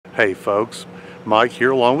Hey folks, Mike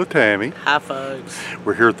here along with Tammy. Hi folks.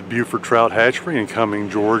 We're here at the Buford Trout Hatchery in Cumming,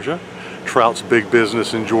 Georgia. Trout's big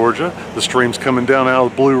business in Georgia. The streams coming down out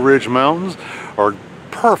of the Blue Ridge Mountains are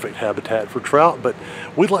perfect habitat for trout, but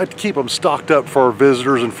we'd like to keep them stocked up for our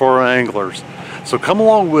visitors and for our anglers. So come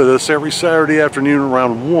along with us every Saturday afternoon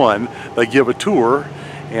around 1. They give a tour,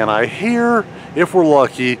 and I hear, if we're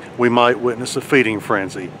lucky, we might witness a feeding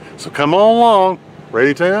frenzy. So come on along.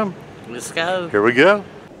 Ready, Tam? Let's go. Here we go.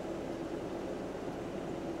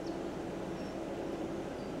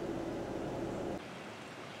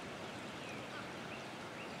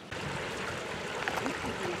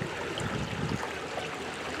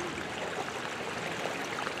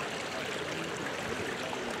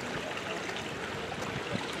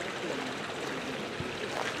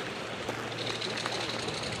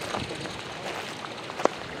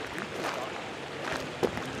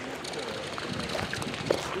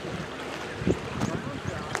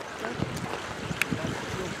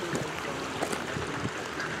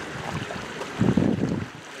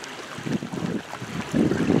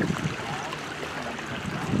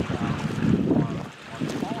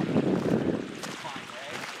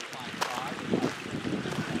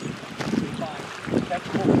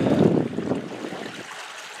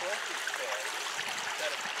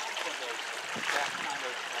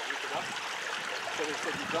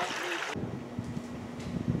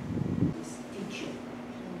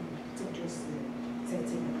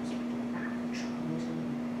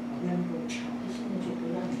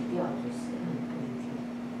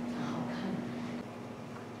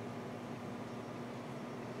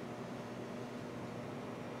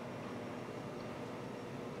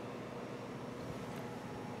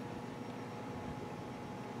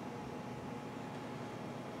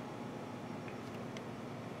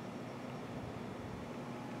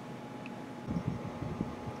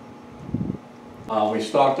 We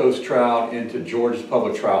stock those trout into Georgia's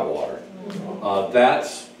public trout water.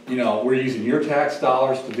 That's, we're using your tax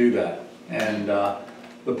dollars to do that. And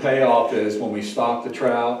the payoff is when we stock the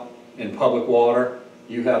trout in public water,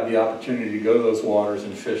 you have the opportunity to go to those waters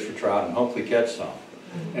and fish for trout and hopefully catch some.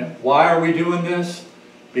 And why are we doing this?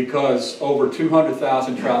 Because over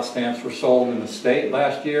 200,000 trout stamps were sold in the state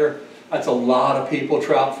last year. That's a lot of people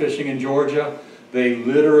trout fishing in Georgia. They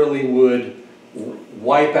literally would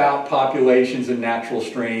wipe out populations in natural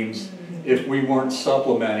streams if we weren't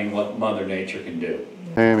supplementing what Mother Nature can do.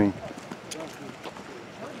 Tammy,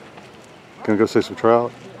 gonna go see some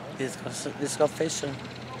trout? Let's go fishing.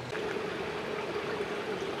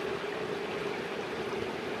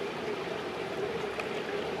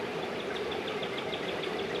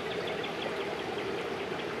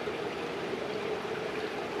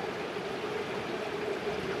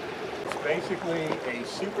 Basically a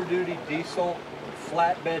Super Duty diesel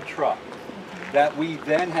flatbed truck that we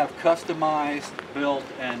then have customized, built,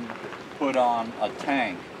 and put on a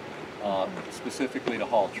tank specifically to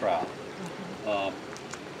haul trout.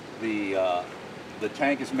 The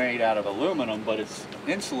tank is made out of aluminum, but it's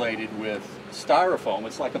insulated with styrofoam.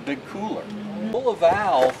 It's like a big cooler. Pull a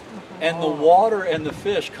valve and the water and the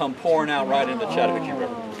fish come pouring out right into the Chattahoochee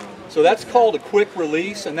River. So that's called a quick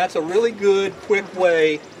release, and that's a really good quick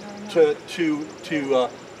way to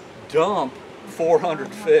dump 400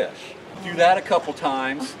 fish. Do that a couple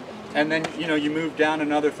times, and then you move down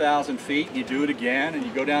another 1,000 feet, and you do it again, and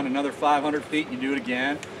you go down another 500 feet, and you do it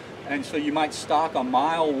again. And so you might stock a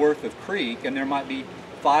mile worth of creek, and there might be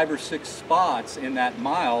 5 or 6 spots in that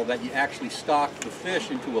mile that you actually stock the fish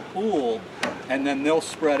into a pool, and then they'll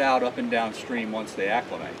spread out up and downstream once they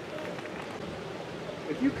acclimate.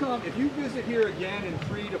 If you visit here again in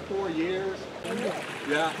 3 to 4 years,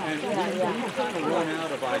 yeah, and we kind of run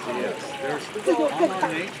out of ideas. There's on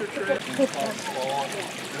our nature trip, they're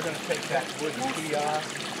going to take that wooden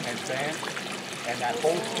kiosk and bench and that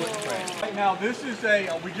whole footprint. Right now, this is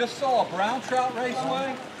we just saw a brown trout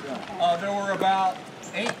raceway. There were about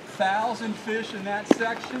 8,000 fish in that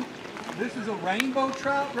section. This is a rainbow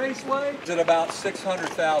trout raceway. It's at about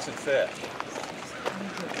 600,000 fish.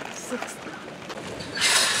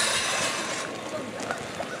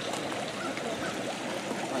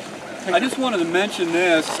 I just wanted to mention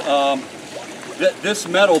this. This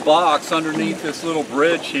metal box underneath this little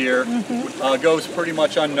bridge here goes pretty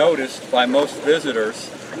much unnoticed by most visitors.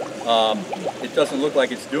 It doesn't look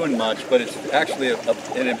like it's doing much, but it's actually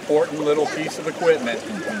an important little piece of equipment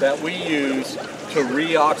that we use to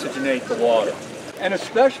re-oxygenate the water. And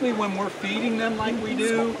especially when we're feeding them like we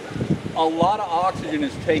do, a lot of oxygen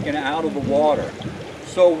is taken out of the water.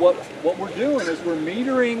 So what we're doing is we're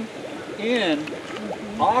metering in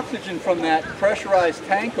oxygen from that pressurized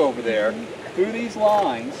tank over there through these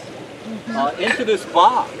lines into this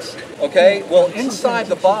box. Okay, well inside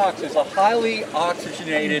the box is a highly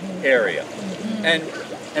oxygenated area.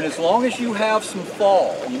 And as long as you have some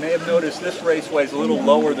fall, you may have noticed this raceway is a little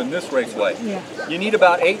lower than this raceway. You need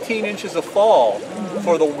about 18 inches of fall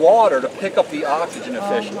for the water to pick up the oxygen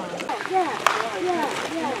efficiently.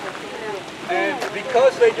 And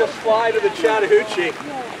because they just fly to the Chattahoochee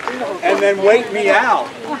and then wait me out,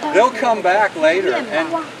 they'll come back later. And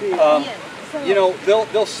you know,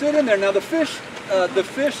 they'll sit in there. Now the fish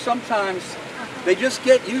sometimes, they just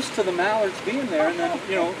get used to the mallards being there, and then,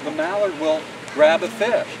 you know, the mallard will grab a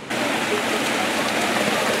fish.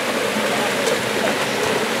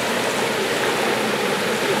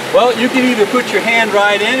 Well, you can either put your hand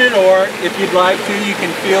right in it, or if you'd like to, you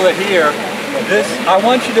can feel it here. I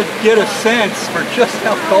want you to get a sense for just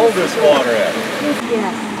how cold this water is.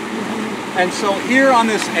 And so here on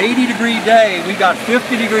this 80-degree day, we got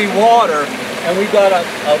 50-degree water, and we've got a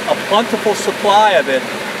plentiful supply of it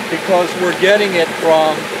because we're getting it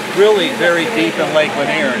from really very deep in Lake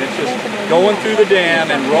Lanier, and it's just going through the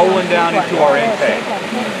dam and rolling down into our intake.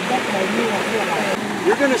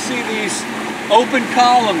 You're going to see these open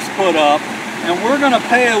columns put up, and we're going to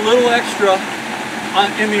pay a little extra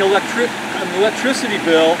in the electricity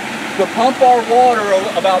bill to pump our water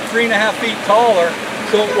about 3.5 feet taller,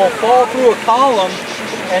 so it will fall through a column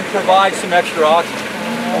and provide some extra oxygen.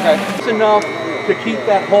 Okay. It's enough to keep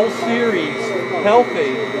that whole series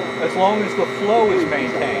healthy as long as the flow is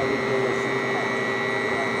maintained.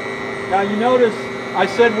 Now you notice I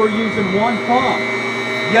said we're using one pump,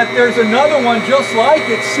 yet there's another one just like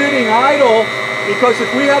it sitting idle, because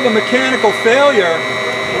if we have a mechanical failure,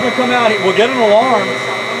 we're going to come out here, we'll get an alarm,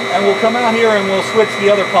 and we'll come out here and we'll switch the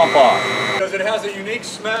other pump off. Because it has a unique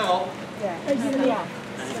smell.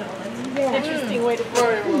 Interesting way to put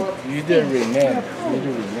it. You did rename. You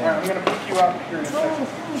did rename. I'm going to pick you up here in a second.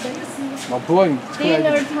 My boy.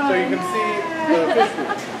 Dinner time. So you can see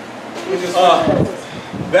the fish.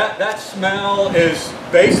 That smell is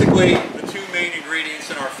basically the two main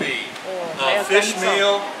ingredients in our feed. Fish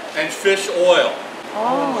meal and fish oil.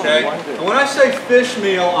 Okay? And when I say fish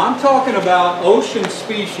meal, I'm talking about ocean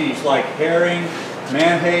species like herring,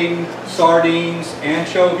 menhaden, sardines,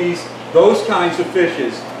 anchovies, those kinds of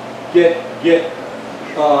fishes get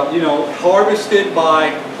you know, harvested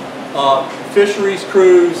by fisheries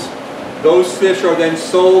crews. Those fish are then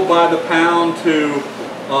sold by the pound to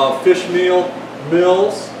fish meal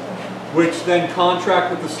mills, which then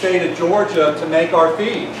contract with the state of Georgia to make our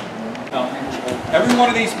feed. Now, every one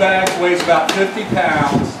of these bags weighs about 50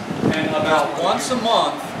 pounds, and about once a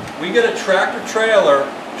month we get a tractor trailer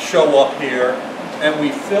show up here and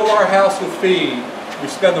we fill our house with feed. We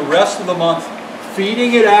spend the rest of the month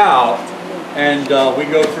feeding it out, and we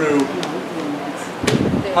go through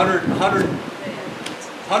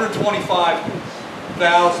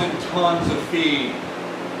 125,000 tons of feed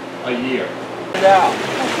a year. Get it out.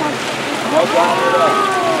 I'll round it up.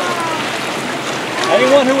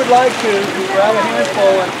 Anyone who would like to grab a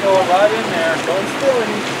handful and throw it right in there. Don't spill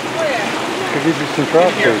any. Could give you some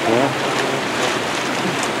trout cake, man.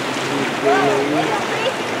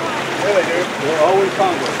 Really, dude. They're always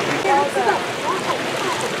hungry.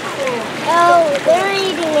 Oh, they're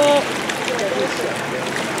eating it.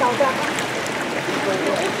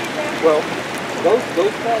 Well, those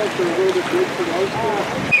products are really good for most people.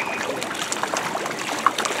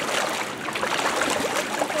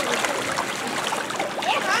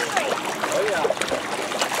 They're hungry. Oh yeah.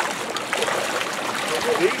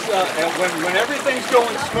 These and when everything's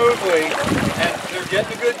going smoothly and they're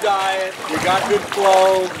getting a good diet, we got good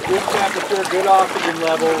flow, good temperature, good oxygen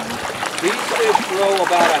levels, these fish grow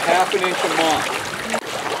about a ½ inch a month.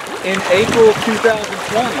 In April of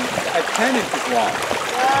 2020, at 10 inches long.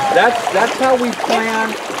 That's how we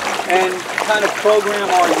plan and kind of program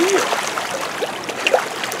our year.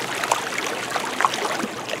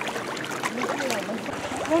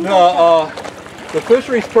 The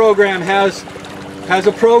fisheries program has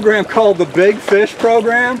a program called the Big Fish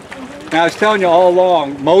Program. Now I was telling you all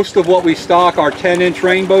along, most of what we stock are 10-inch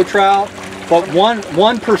rainbow trout, but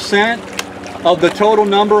 1% of the total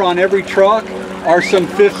number on every truck are some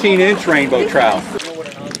 15-inch rainbow trout. You know what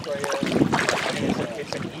an osprey is?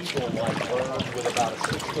 It's an eagle-like bird with about a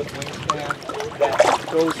 6-foot wingspan that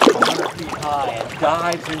goes from 100 feet high and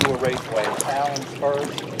dives into a raceway, talons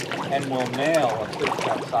first, and will nail a fish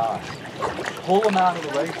that size. Pull them out of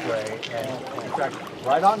the raceway, and in fact,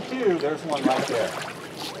 right on cue, there's one right there.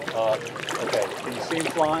 Okay, can you see him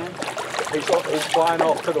flying? He's flying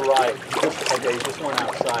off to the right. Okay, he just went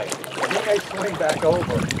outside. He may swing back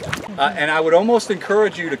over. And I would almost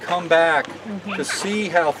encourage you to come back to see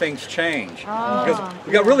how things change. Because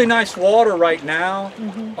we got really nice water right now,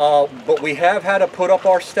 but we have had to put up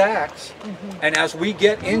our stacks. And as we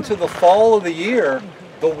get into the fall of the year,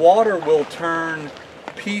 the water will turn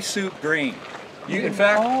pea soup green. In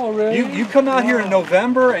fact, you come out here in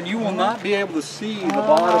November and you will not be able to see the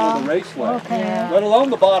bottom of the raceway, let alone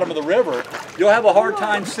the bottom of the river. You'll have a hard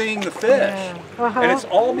time seeing the fish. And it's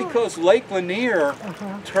all because Lake Lanier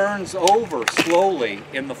turns over slowly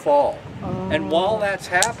in the fall. And while that's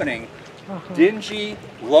happening, dingy,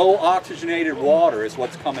 low oxygenated water is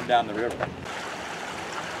what's coming down the river.